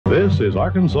This is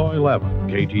Arkansas 11,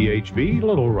 KTHV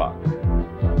Little Rock.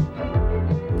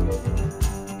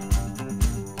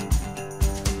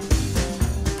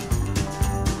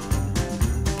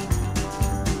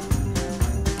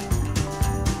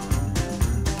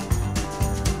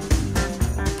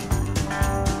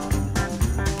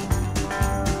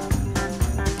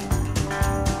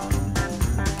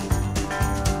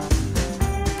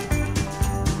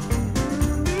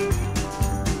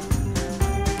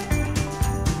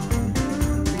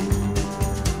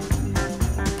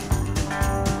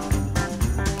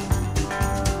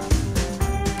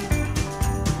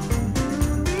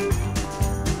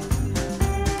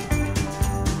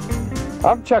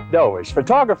 I'm Chuck Dovish.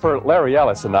 Photographer Larry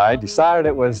Ellis and I decided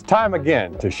it was time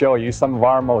again to show you some of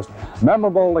our most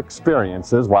memorable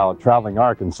experiences while traveling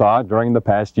Arkansas during the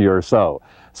past year or so.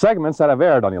 Segments that have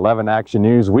aired on 11 Action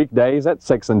News weekdays at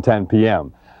 6 and 10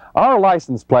 p.m. Our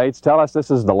license plates tell us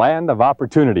this is the land of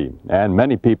opportunity, and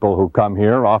many people who come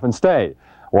here often stay.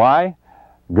 Why?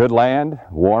 Good land,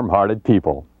 warm-hearted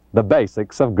people. The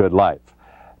basics of good life.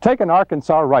 Take an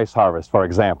Arkansas rice harvest, for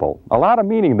example. A lot of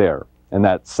meaning there. In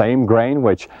that same grain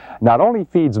which not only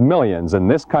feeds millions in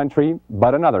this country,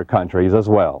 but in other countries as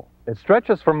well. It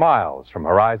stretches for miles from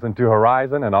horizon to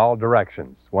horizon in all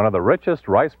directions, one of the richest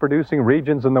rice-producing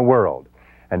regions in the world.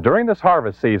 And during this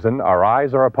harvest season, our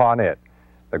eyes are upon it,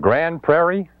 the Grand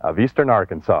Prairie of eastern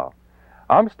Arkansas.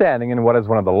 I'm standing in what is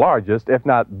one of the largest, if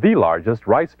not the largest,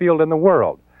 rice field in the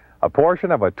world, a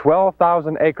portion of a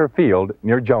 12,000-acre field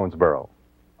near Jonesboro.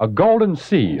 A golden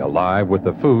sea alive with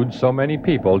the food so many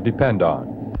people depend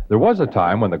on. There was a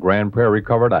time when the Grand Prairie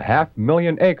covered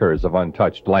 500,000 acres of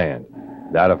untouched land.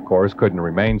 That, of course, couldn't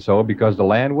remain so because the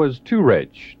land was too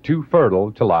rich, too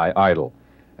fertile to lie idle.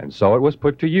 And so it was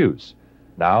put to use.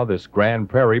 Now this Grand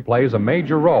Prairie plays a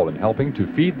major role in helping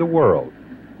to feed the world.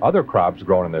 Other crops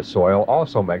grown in this soil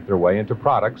also make their way into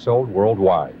products sold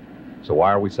worldwide. So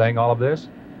why are we saying all of this?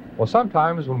 Well,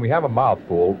 sometimes when we have a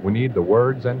mouthful, we need the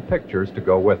words and pictures to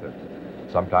go with it.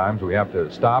 Sometimes we have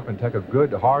to stop and take a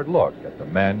good, hard look at the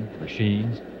men,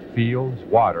 machines, fields,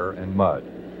 water, and mud.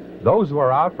 Those who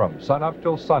are out from sunup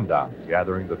till sundown,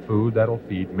 gathering the food that'll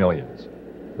feed millions.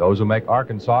 Those who make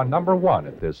Arkansas #1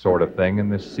 at this sort of thing in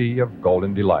this sea of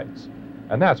golden delights.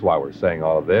 And that's why we're saying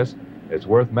all of this. It's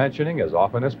worth mentioning as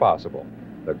often as possible.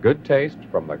 The good taste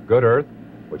from the good earth,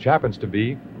 which happens to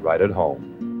be right at home.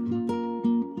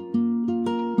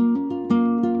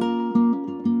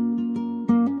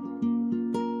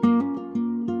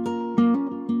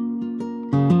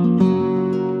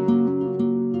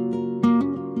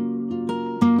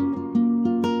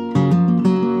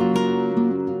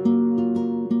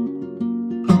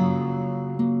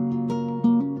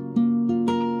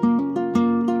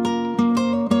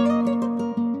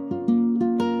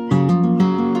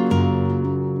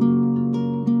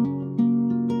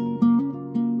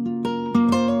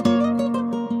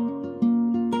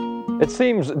 It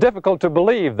seems difficult to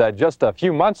believe that just a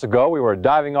few months ago we were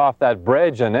diving off that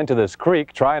bridge and into this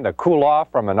creek trying to cool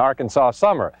off from an Arkansas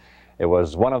summer. It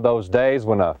was one of those days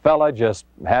when a fella just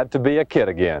had to be a kid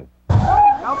again.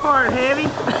 How far, heavy?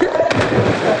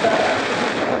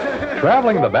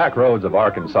 Traveling the back roads of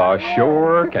Arkansas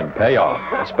sure can pay off,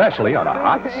 especially on a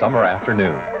hot summer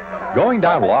afternoon. Going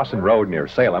down Lawson Road near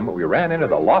Salem, we ran into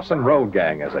the Lawson Road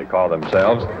Gang, as they call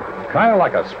themselves, kind of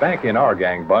like a Spanky and our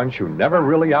gang bunch who never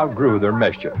really outgrew their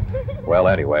mischief. Well,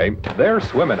 anyway, their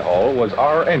swimming hole was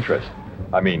our interest.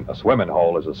 I mean, a swimming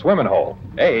hole is a swimming hole.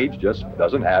 Age just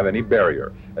doesn't have any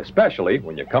barrier, especially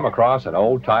when you come across an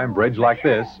old-time bridge like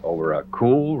this over a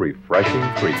cool, refreshing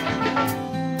creek.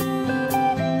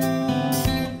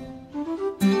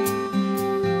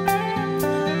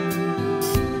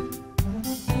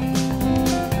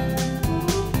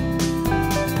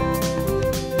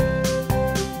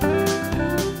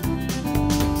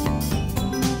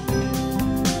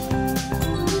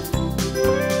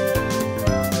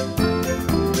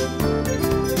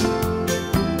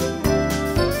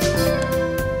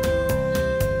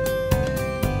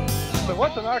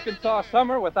 What's an Arkansas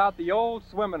summer without the old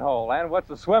swimming hole? And what's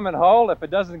a swimming hole if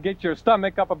it doesn't get your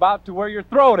stomach up about to where your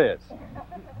throat is?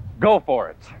 Go for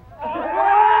it.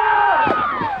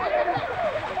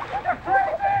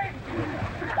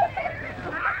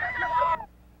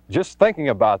 Just thinking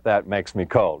about that makes me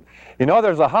cold. You know,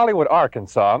 there's a Hollywood,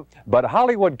 Arkansas, but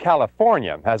Hollywood,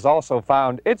 California has also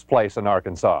found its place in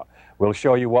Arkansas. We'll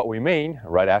show you what we mean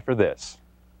right after this.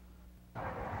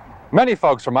 Many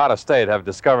folks from out of state have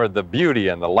discovered the beauty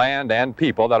in the land and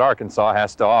people that Arkansas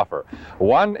has to offer.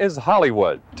 One is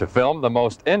Hollywood, to film the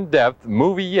most in-depth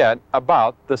movie yet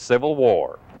about the Civil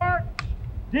War.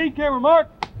 D, camera, mark.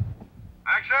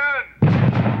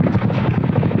 Action!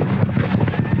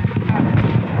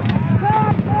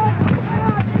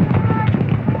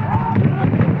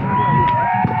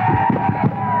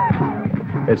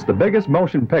 It's the biggest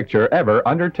motion picture ever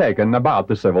undertaken about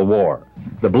the Civil War.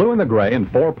 The Blue and the Gray in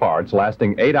 4 parts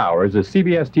lasting 8 hours is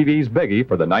CBS TV's biggie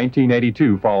for the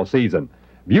 1982 fall season.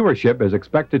 Viewership is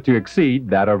expected to exceed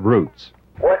that of Roots.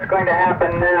 What's going to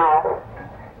happen now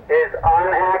is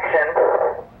on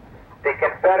action, the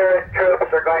Confederate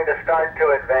troops are going to start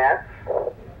to advance.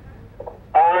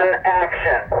 On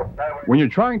action. When you're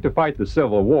trying to fight the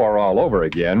Civil War all over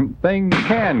again, things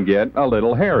can get a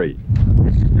little hairy.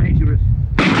 This is dangerous.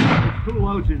 There's 2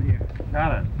 loads in here.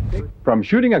 Got it. From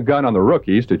shooting a gun on the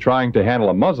rookies to trying to handle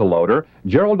a muzzleloader,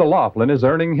 Gerald O'Loughlin is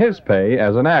earning his pay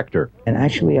as an actor. And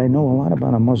actually, I know a lot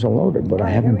about a muzzleloader, but I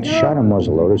haven't shot a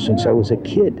muzzleloader since I was a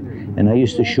kid. And I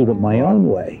used to shoot it my own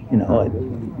way. You know,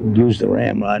 I'd use the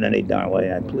ramrod any darn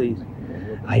way I pleased.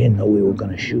 I didn't know we were going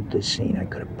to shoot this scene. I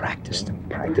could have practiced and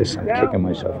practiced. I'm kicking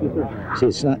myself. See,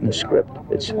 it's not in the script.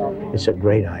 It's a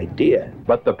great idea.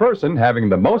 But the person having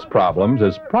the most problems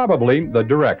is probably the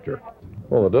director.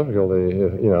 Well, the difficulty,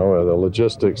 you know, are the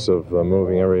logistics of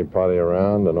moving everybody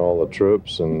around and all the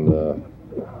troops and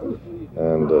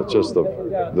just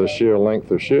the sheer length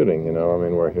of shooting, you know. I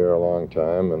mean, we're here a long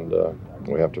time and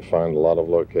we have to find a lot of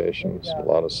locations, a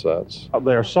lot of sets.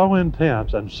 They're so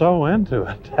intense and so into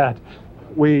it that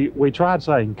we tried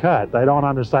saying cut. They don't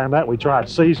understand that. We tried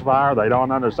ceasefire. They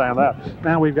don't understand that.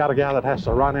 Now we've got a guy that has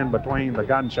to run in between the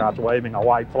gunshots waving a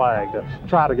white flag to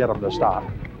try to get them to stop.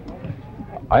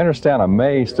 I understand I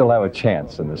may still have a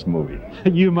chance in this movie.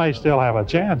 You may still have a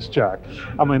chance, Chuck.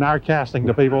 I mean, our casting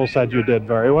to people said you did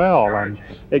very well, and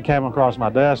it came across my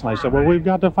desk, and they said, well, we've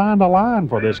got to find a line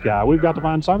for this guy. We've got to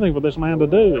find something for this man to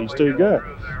do. He's too good.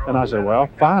 And I said, well,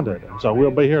 find it. And so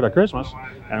we'll be here to Christmas,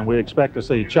 and we expect to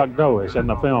see Chuck Dovish in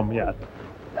the film yet.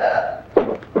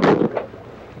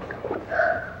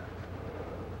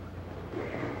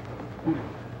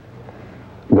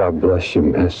 God bless you,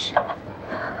 miss.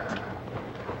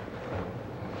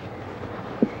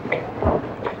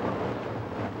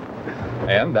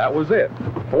 And that was it.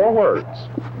 4 words.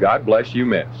 God bless you,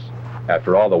 miss.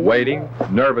 After all the waiting,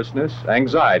 nervousness,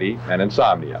 anxiety, and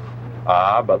insomnia.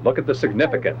 Ah, but look at the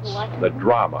significance, the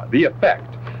drama, the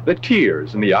effect, the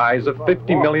tears in the eyes of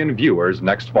 50 million viewers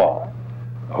next fall.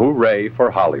 Hooray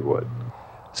for Hollywood.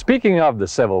 Speaking of the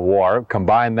Civil War,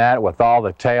 combine that with all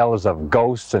the tales of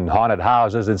ghosts and haunted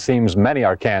houses it seems many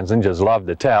Arkansans just love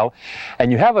to tell, and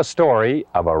you have a story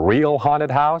of a real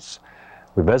haunted house.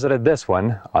 We visited this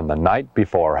one on the night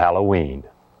before Halloween.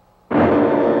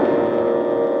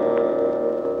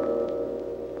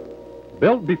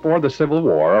 Built before the Civil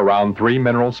War around 3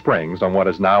 Mineral Springs on what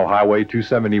is now Highway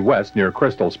 270 West near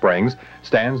Crystal Springs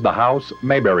stands the house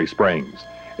Mayberry Springs.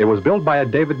 It was built by a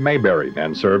David Mayberry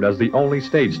and served as the only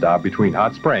stage stop between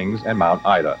Hot Springs and Mount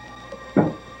Ida.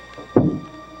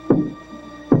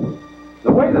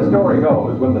 The way the story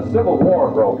goes, when the Civil War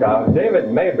broke out,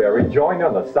 David Mayberry joined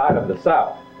on the side of the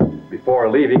South. Before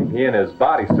leaving, he and his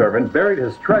body servant buried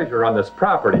his treasure on this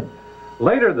property.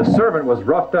 Later, the servant was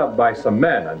roughed up by some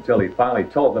men until he finally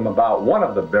told them about one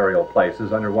of the burial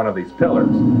places under one of these pillars.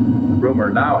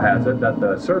 Rumor now has it that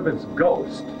the servant's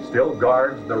ghost still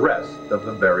guards the rest of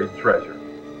the buried treasure.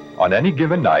 On any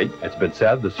given night, it's been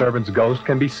said the servant's ghost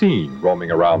can be seen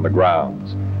roaming around the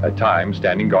grounds, at times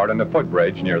standing guard on a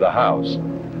footbridge near the house.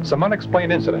 Some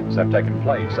unexplained incidents have taken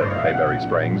place at Mayberry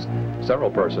Springs. Several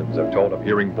persons have told of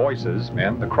hearing voices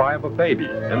and the cry of a baby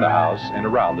in the house and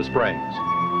around the springs.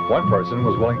 One person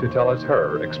was willing to tell us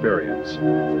her experience.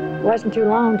 It wasn't too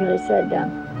long till it said,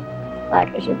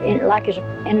 like it's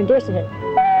in a distance,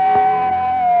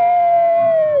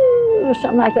 or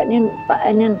something like that,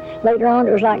 and then later on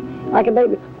it was like a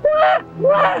baby, wah,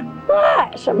 wah,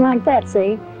 wah, something like that,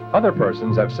 see? Other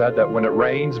persons have said that when it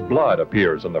rains, blood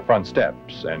appears on the front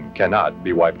steps and cannot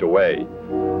be wiped away.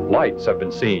 Lights have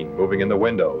been seen moving in the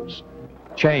windows.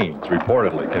 Chains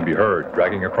reportedly can be heard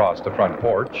dragging across the front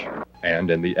porch and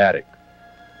in the attic.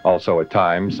 Also at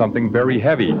times, something very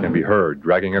heavy can be heard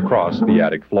dragging across the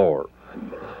attic floor.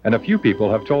 And a few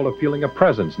people have told of feeling a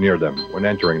presence near them when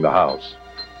entering the house.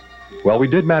 Well, we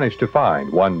did manage to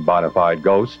find one bona fide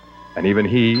ghost, and even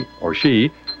he or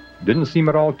she didn't seem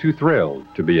at all too thrilled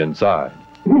to be inside.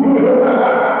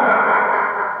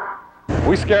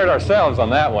 We scared ourselves on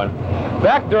that one.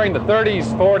 Back during the 30s,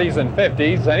 40s, and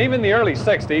 50s, and even the early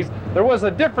 60s, there was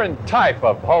a different type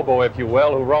of hobo, if you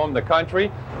will, who roamed the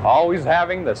country, always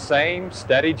having the same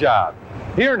steady job.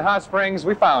 Here in Hot Springs,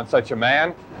 we found such a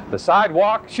man, the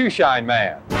Sidewalk Shoeshine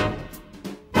Man.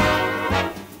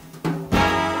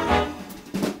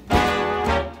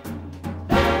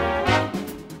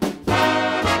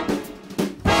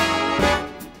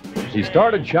 He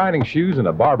started shining shoes in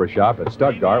a barber shop at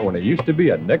Stuttgart when it used to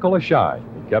be a nickel a shine.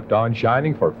 He kept on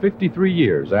shining for 53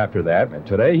 years after that, and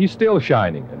today he's still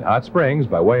shining in Hot Springs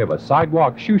by way of a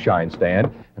sidewalk shoe shine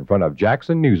stand in front of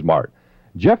Jackson Newsmart.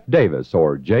 Jeff Davis,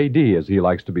 or J.D. as he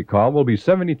likes to be called, will be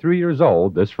 73 years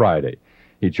old this Friday.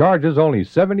 He charges only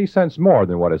 70 cents more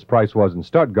than what his price was in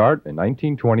Stuttgart in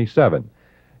 1927.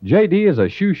 J.D. is a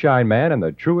shoe shine man in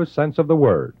the truest sense of the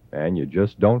word, and you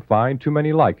just don't find too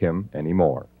many like him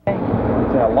anymore.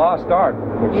 It's a lost art.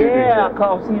 Yeah,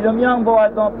 because see, them young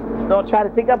boys don't try to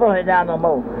pick up on it now no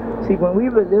more. See, when we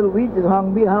were little, we just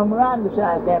hung around the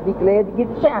shine stand, be glad to get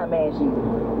the shine man sheet.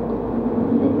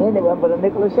 And then they went for the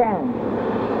nickel a shine.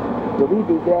 So we'd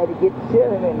be glad to get the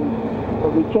silver, and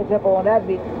when we catch up on that,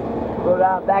 we go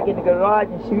around back in the garage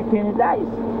and shoot penny dice.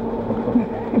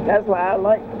 That's why I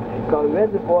like it. Because the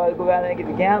rest of the boys go around there and get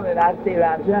the gambling, and I stay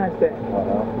around the shine stand.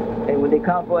 And when they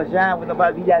come for a shine, when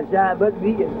nobody be that shine but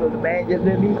me, so the man just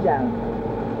let me shine.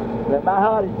 But my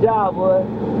hardest job was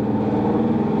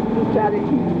to try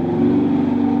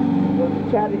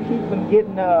to keep from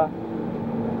getting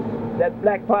that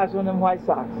black parts on them white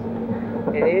socks.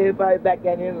 And everybody back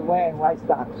then was wearing white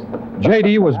socks.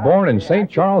 J.D. was born in St.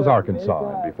 Charles,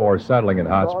 Arkansas. Before settling in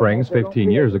Hot Springs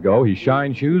 15 years ago, he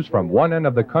shined shoes from one end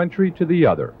of the country to the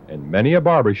other, in many a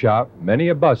barbershop, many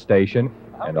a bus station,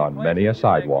 and on many a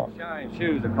sidewalk. Shine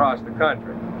shoes across the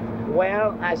country.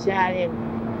 Well, I shine in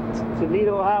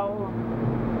Toledo, Ohio,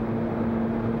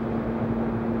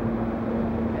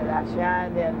 and I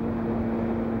shined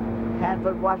in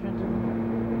Hanford, Washington.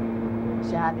 I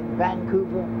shined in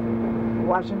Vancouver,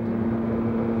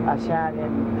 Washington. I shined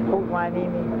in Hope,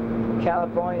 Wyoming,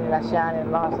 California, and I shined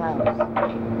in Los Angeles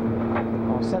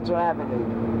on Central Avenue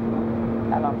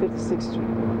and on 56th Street.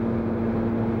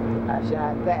 I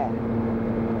shined there.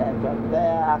 And from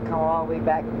there, I come all the way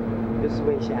back this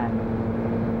way shining.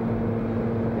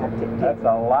 That's a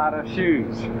lot of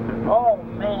shoes. Oh,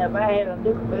 man, if I had a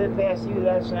nickel for that pair of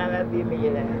shoes, I'd be a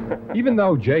millionaire. Even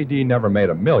though J.D. never made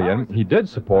a million, he did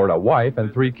support a wife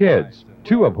and 3 kids,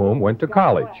 2 of whom went to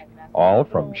college, all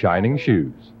from shining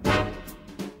shoes.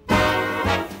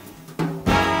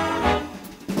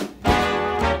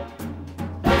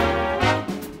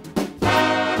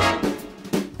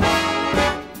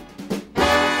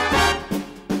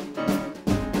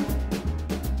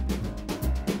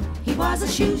 He was a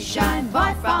shoe shine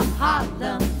boy from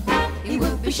Harlem. He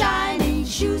would be shining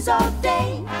shoes all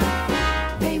day.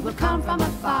 They would come from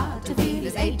afar to feel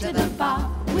his aid to the bar.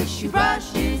 With shoe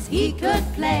brushes he could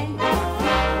play.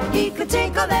 He could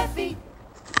tinkle their feet.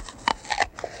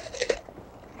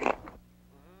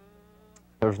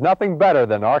 There's nothing better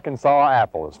than Arkansas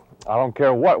apples. I don't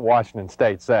care what Washington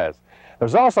State says.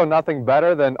 There's also nothing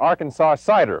better than Arkansas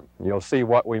cider. You'll see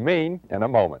what we mean in a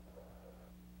moment.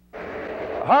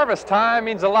 Harvest time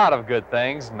means a lot of good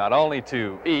things, not only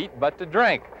to eat, but to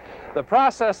drink. The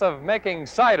process of making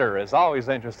cider is always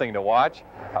interesting to watch,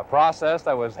 a process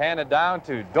that was handed down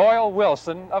to Doyle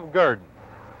Wilson of Gurdon.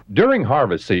 During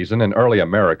harvest season in early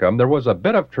America, there was a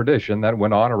bit of tradition that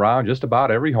went on around just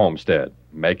about every homestead,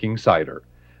 making cider.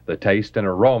 The taste and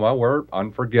aroma were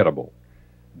unforgettable.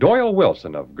 Doyle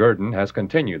Wilson of Gurdon has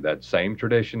continued that same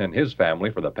tradition in his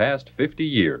family for the past 50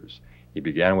 years. He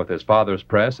began with his father's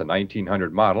press, a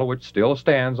 1900 model, which still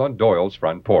stands on Doyle's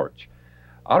front porch.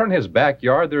 Out in his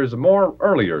backyard, there is a more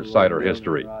earlier cider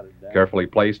history. Carefully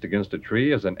placed against a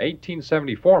tree is an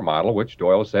 1874 model, which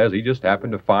Doyle says he just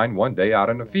happened to find one day out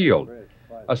in the field.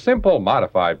 A simple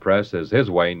modified press is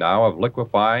his way now of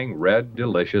liquefying red,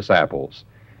 delicious apples.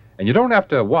 And you don't have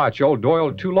to watch old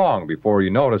Doyle too long before you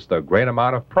notice the great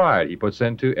amount of pride he puts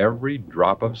into every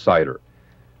drop of cider.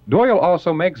 Doyle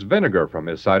also makes vinegar from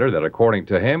his cider that, according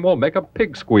to him, will make a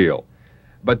pig squeal.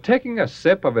 But taking a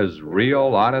sip of his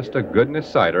real, honest-to-goodness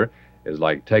cider is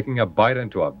like taking a bite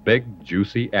into a big,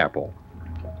 juicy apple.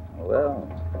 Well,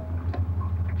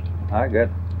 I got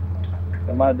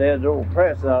my dad's old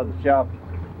press out of the shop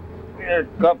here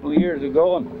a couple of years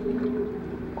ago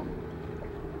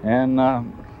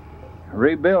and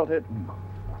rebuilt it.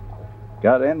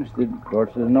 Got interested. Of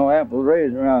course, there's no apples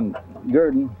raised around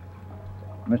Gurdon.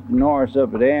 Mr. Norris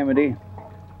up at Amity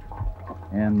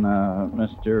and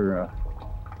Mr.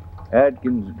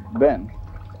 Adkins Benton.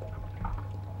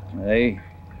 They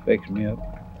fixed me up.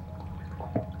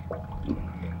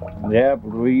 The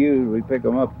apples we use, we pick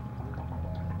them up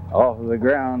off of the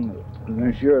ground to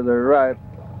ensure they're ripe.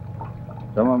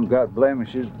 Some of them got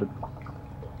blemishes, but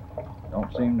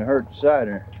don't seem to hurt the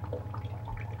cider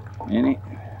any.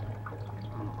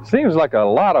 Seems like a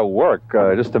lot of work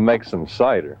just to make some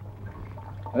cider.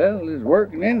 Well, it's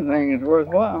working anything is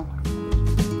worthwhile.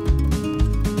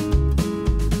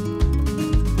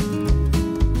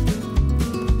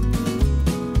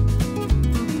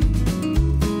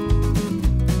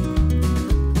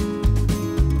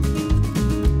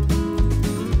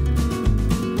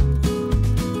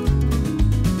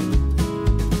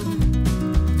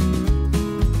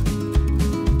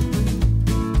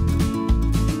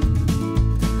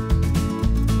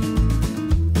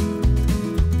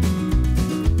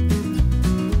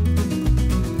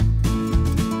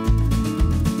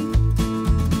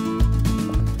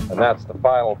 that's the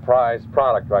final prize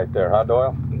product right there, huh,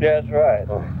 Doyle? That's right.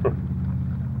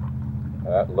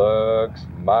 That looks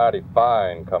mighty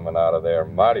fine coming out of there,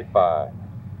 mighty fine.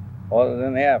 Other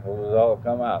than the apples, all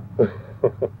come out.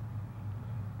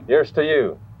 Here's to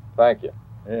you. Thank you.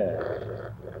 Yeah.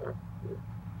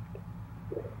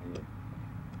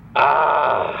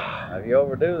 Ah! If you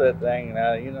overdo that thing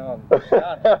now, you know.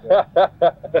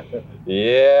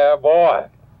 Yeah, boy.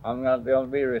 I'm not going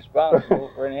to be responsible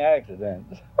for any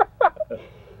accidents.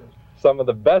 Some of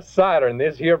the best cider in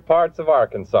these here parts of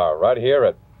Arkansas, right here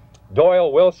at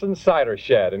Doyle Wilson's Cider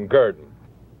Shed in Gurdon.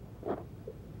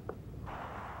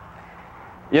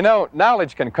 You know,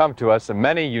 knowledge can come to us in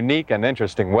many unique and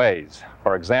interesting ways.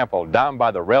 For example, down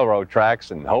by the railroad tracks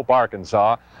in Hope,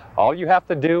 Arkansas, all you have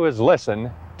to do is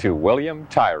listen to William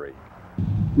Tyree.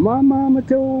 My mama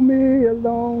told me a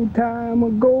long time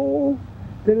ago,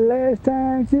 the last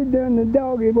time she done the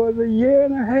doggy was a year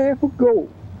and a half ago.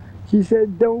 She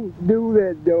said, don't do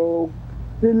that, dog.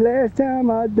 The last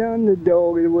time I done the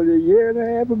doggy was a year and a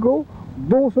half ago.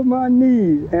 Both of my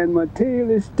knees and my tail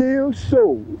is still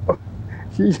sore.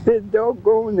 She said,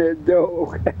 doggone that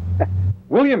dog.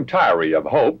 William Tyree of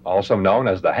Hope, also known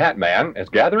as the Hat Man, is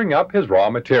gathering up his raw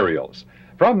materials.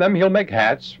 From them, he'll make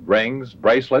hats, rings,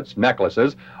 bracelets,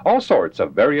 necklaces, all sorts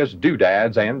of various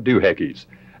doodads and doohickeys.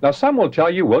 Now, some will tell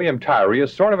you William Tyree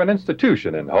is sort of an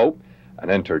institution in Hope, an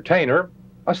entertainer,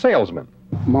 a salesman.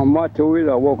 My motto is,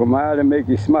 I walk a mile to make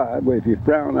you smile, but if you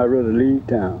frown, I'd rather leave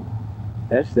town.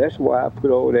 That's why I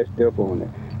put all that stuff on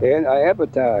there. And I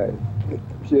advertise.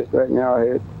 Just right now, I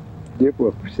had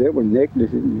different several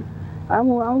necklaces. I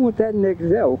want that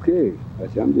necklace. Okay. I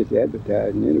said, I'm just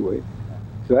advertising anyway.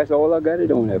 So that's all I got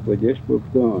it on there for, just for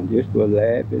fun, just for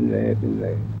laugh and laugh and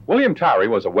laugh. William Tyree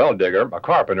was a well digger, a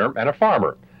carpenter, and a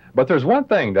farmer. But there's one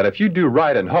thing that if you do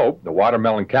right in Hope, the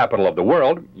watermelon capital of the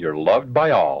world, you're loved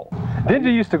by all. Didn't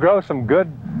you used to grow some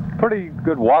pretty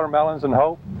good watermelons in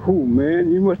Hope? Oh,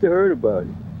 man, you must have heard about it.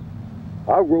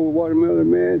 I grow watermelon,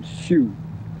 man, shoot.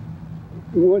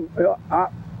 I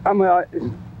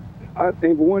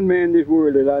think one man in this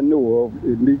world that I know of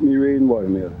is beat me raising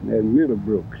watermelon. That's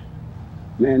Middlebrooks.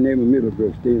 Man named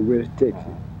Middlebrooks, stay in West Texas.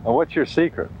 Well, what's your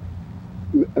secret?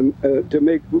 To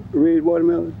make raised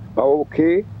watermelon?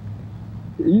 Okay.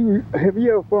 Have you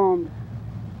ever farmed?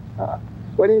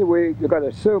 But anyway, you got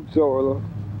a subsoil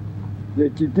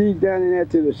that you dig down in there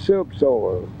to the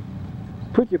subsoil.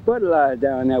 Put your fertilizer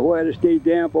down there where it'll stay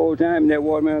damp all the time, and that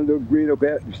watermelon look green. If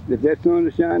that sun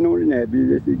is shining on it, that'd be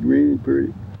just green and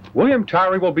pretty. William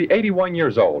Tyree will be 81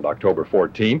 years old October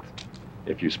 14th.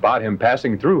 If you spot him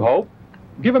passing through Hope,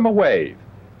 give him a wave.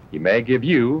 He may give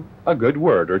you a good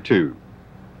word or two.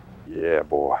 Yeah,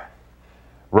 boy.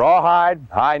 Rawhide,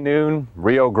 High Noon,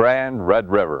 Rio Grande, Red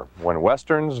River, when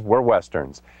Westerns were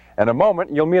Westerns. In a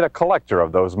moment, you'll meet a collector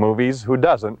of those movies who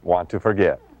doesn't want to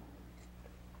forget.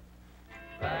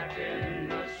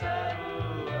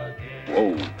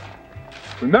 Whoa.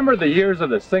 Remember the years of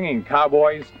the singing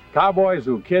cowboys? Cowboys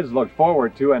who kids looked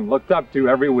forward to and looked up to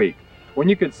every week, when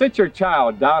you could sit your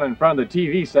child down in front of the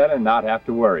TV set and not have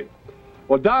to worry.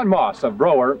 Well, Don Moss of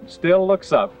Rower still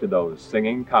looks up to those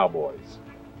singing cowboys.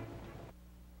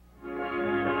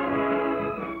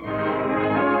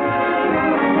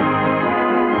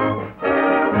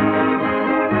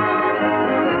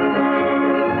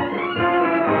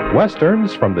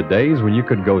 Westerns from the days when you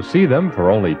could go see them for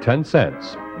only 10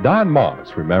 cents. Don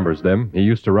Moss remembers them. He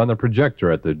used to run the projector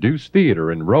at the Deuce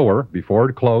Theater in Rower before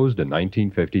it closed in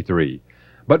 1953.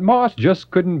 But Moss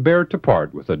just couldn't bear to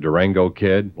part with the Durango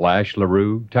Kid, Lash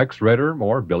LaRue, Tex Ritter,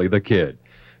 or Billy the Kid.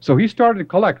 So he started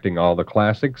collecting all the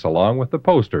classics along with the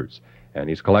posters. And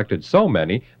he's collected so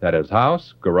many that his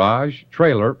house, garage,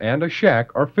 trailer, and a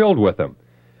shack are filled with them.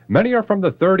 Many are from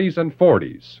the 30s and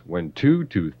 40s, when 200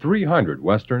 to 300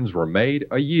 Westerns were made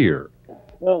a year.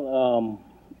 Well,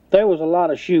 there was a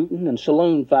lot of shooting and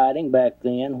saloon fighting back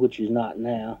then, which is not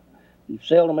now. You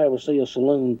seldom ever see a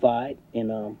saloon fight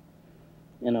in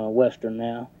a Western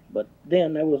now. But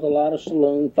then there was a lot of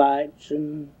saloon fights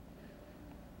and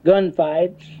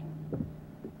gunfights,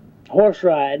 horse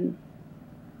riding.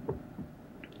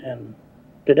 And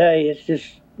today it's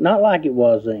just not like it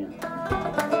was then.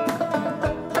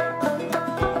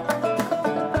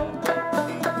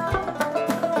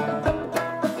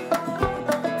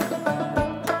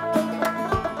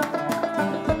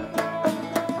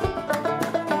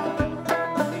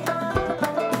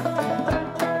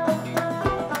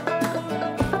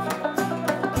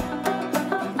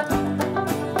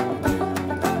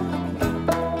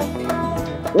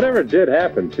 Whatever did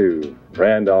happen to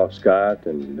Randolph Scott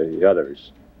and the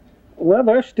others? Well,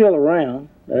 they're still around.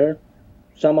 They're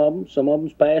some of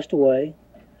them's passed away.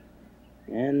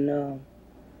 And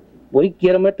we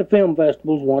get them at the film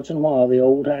festivals once in a while, the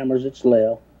old timers that's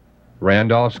left.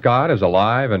 Randolph Scott is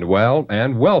alive and well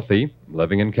and wealthy,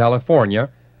 living in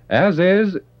California, as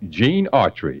is Gene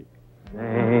Autry.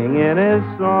 Singing his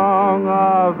song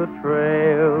of the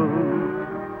trail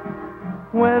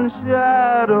when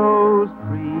shadows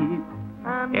creep.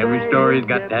 Every story's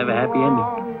got to have a happy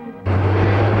ending.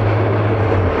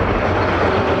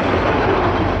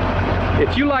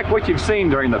 If you like what you've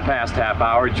seen during the past half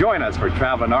hour, join us for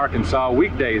Travelin Arkansas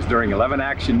weekdays during 11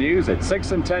 Action News at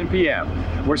 6 and 10 p.m.,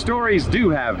 where stories do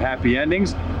have happy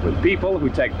endings with people who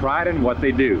take pride in what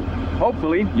they do.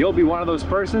 Hopefully, you'll be one of those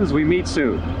persons we meet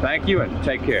soon. Thank you and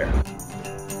take care.